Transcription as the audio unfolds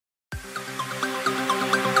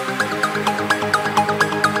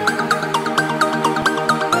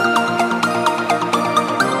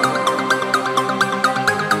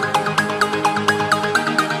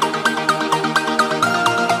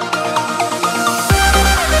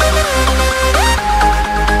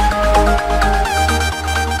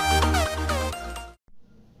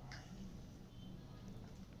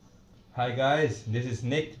Hi guys, this is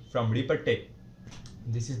Nick from Reaper Tech.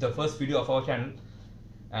 This is the first video of our channel,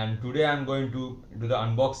 and today I am going to do the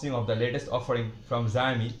unboxing of the latest offering from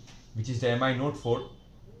Xiaomi, which is the Mi Note 4,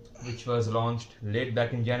 which was launched late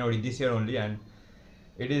back in January this year only, and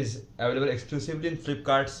it is available exclusively in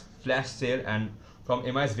Flipkart's flash sale and from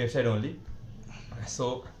MI's website only.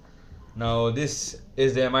 So now this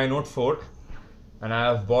is the Mi Note 4, and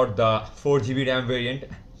I have bought the 4GB RAM variant,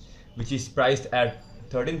 which is priced at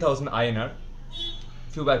 13,000 INR,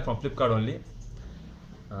 few back from Flipkart only.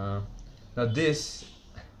 Now this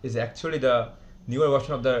is actually the newer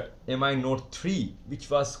version of the Mi Note 3, which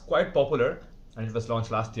was quite popular and it was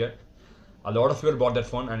launched last year. A lot of people bought that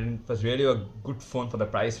phone and it was really a good phone for the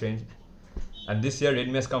price range. And this year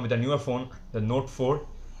Redmi has come with a newer phone, the Note 4,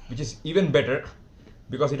 which is even better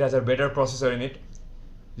because it has a better processor in it.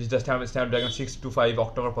 This is the Snapdragon 625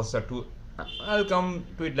 octa-core processor too. I'll come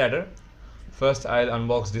to it later. First I'll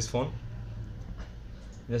unbox this phone,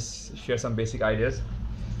 just share some basic ideas.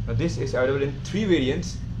 Now this is available in 3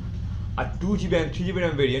 variants, a 2GB and 3GB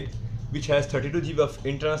RAM variant which has 32GB of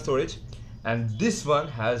internal storage, and this one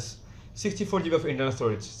has 64GB of internal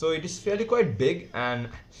storage. So it is fairly quite big, and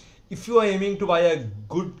if you are aiming to buy a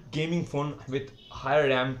good gaming phone with higher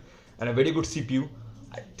RAM and a very good CPU,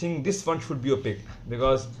 I think this one should be your pick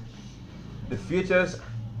because the features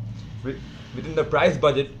within the price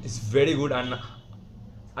budget is very good, and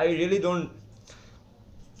I really don't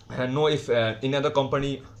know if any other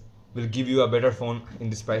company will give you a better phone in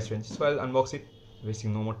this price range. So I'll unbox it,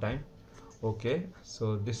 wasting no more time. Okay,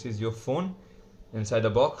 so this is your phone inside the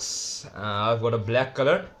box. I've got a black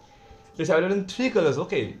color. It's available in 3 colors.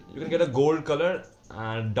 Okay, you can get a gold color,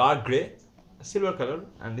 dark gray, silver color,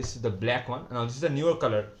 and this is the black one. Now this is the newer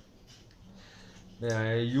color.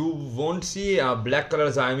 You won't see a black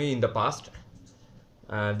color Xiaomi in the past.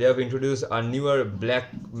 They have introduced a newer black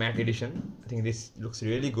matte edition. I think this looks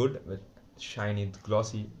really good with shiny,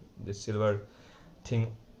 glossy, the silver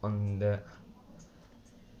thing on the.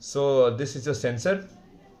 So this is your sensor,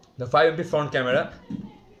 the 5MP front camera.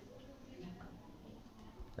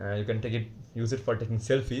 You can use it for taking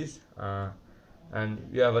selfies, and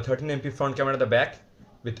you have a 13MP front camera at the back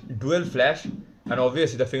with dual flash, and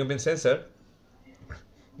obviously the fingerprint sensor,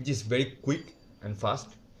 which is very quick and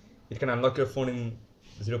fast. It can unlock your phone in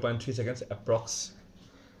 0.3 seconds approx.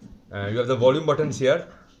 You have the volume buttons here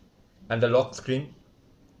and the lock screen.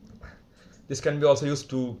 This can be also used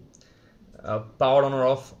to power on or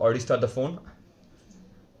off or restart the phone.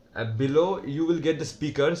 Below you will get the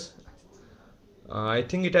speakers. I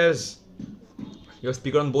think it has your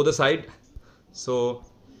speaker on both the side. So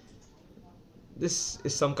this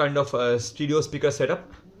is some kind of a stereo speaker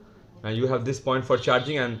setup. You have this point for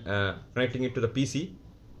charging and connecting it to the PC.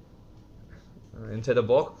 Inside the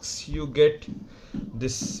box you get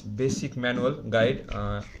this basic manual guide.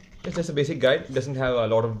 It's just a basic guide. It doesn't have a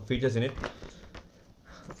lot of features in it,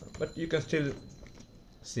 but you can still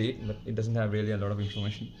see it, but it doesn't have really a lot of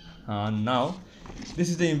information. Now this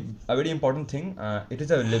is a very important thing. It is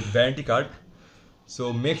a warranty card,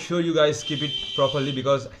 so make sure you guys keep it properly,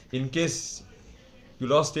 because in case you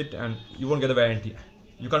lost it and you won't get the warranty,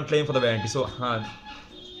 you can't claim for the warranty. So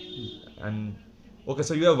okay,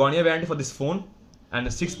 so you have 1 year warranty for this phone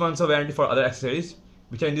and 6 months of warranty for other accessories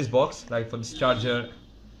which are in this box, like for this charger,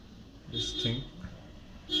 this thing,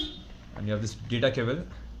 and you have this data cable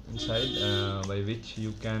inside, by which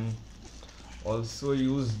you can also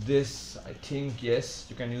use this. I think yes,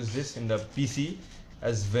 you can use this in the PC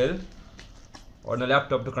as well or in a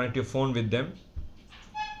laptop to connect your phone with them.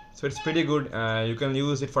 So it's pretty good. You can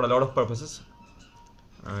use it for a lot of purposes.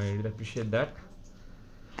 I really appreciate that.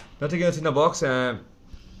 Nothing else in the box.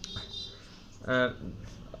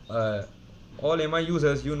 All MI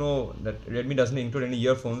users, you know that Redmi doesn't include any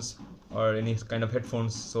earphones or any kind of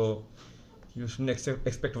headphones, so you shouldn't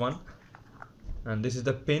expect one. And this is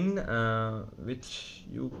the pin which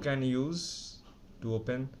you can use to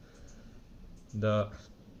open the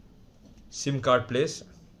SIM card place.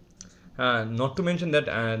 Not to mention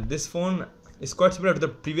that this phone is quite similar to the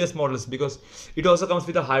previous models because it also comes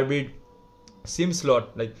with a hybrid SIM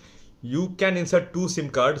slot. Like, you can insert 2 SIM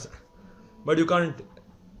cards, but you can't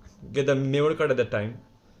get the memory card at that time.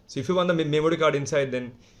 So if you want the memory card inside,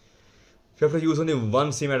 then you have to use only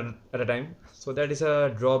 1 SIM at a time. So that is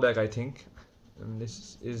a drawback, I think. And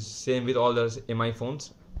this is same with all the MI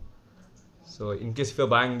phones. So in case if you're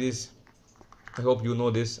buying this, I hope you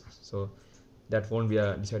know this, so that won't be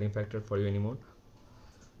a deciding factor for you anymore.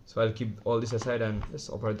 So I'll keep all this aside and just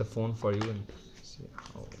operate the phone for you and see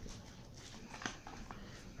how.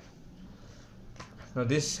 Now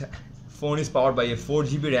this phone is powered by a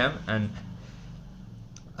 4GB RAM and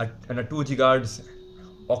and a 2 GHz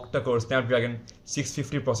octa-core Snapdragon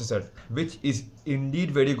 650 processor, which is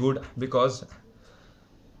indeed very good because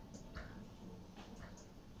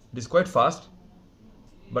it is quite fast,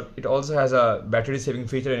 but it also has a battery saving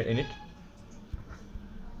feature in it.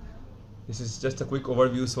 This is just a quick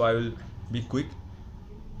overview, so I will be quick.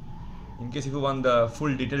 In case if you want the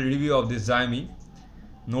full detailed review of this Xiaomi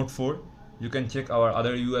Note 4, you can check our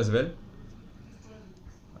other review as well.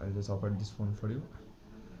 I'll just open this phone for you.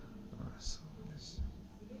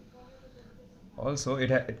 Also,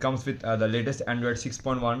 it comes with the latest Android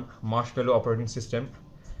 6.1 Marshmallow operating system,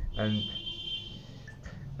 and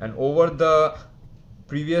over the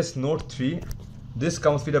previous Note 3, this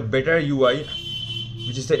comes with a better UI,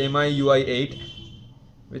 which is the MIUI 8,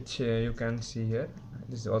 which you can see here.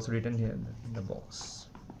 This is also written here in the box.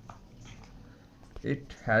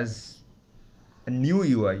 It has a new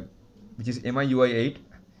UI, which is MIUI 8,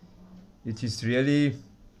 which is really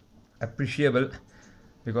appreciable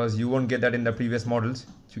because you won't get that in the previous models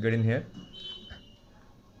which you get in here.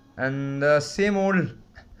 And the same old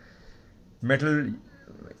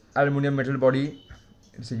aluminum metal body.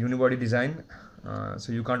 It's a unibody design,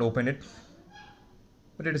 so you can't open it,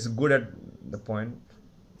 but it is good at the point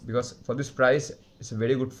because for this price it's a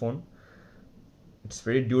very good phone. It's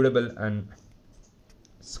very durable and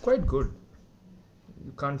it's quite good.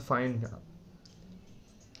 You can't find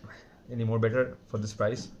any more better for this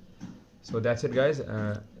price. So that's it, guys.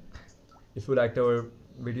 If you liked our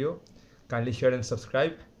video, kindly share and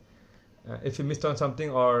subscribe. If you missed on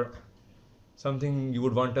something or something you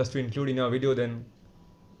would want us to include in our video, then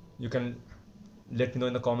you can let me know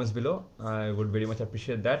in the comments below. I would very much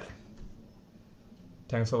appreciate that.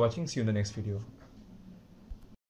 Thanks for watching. See you in the next video.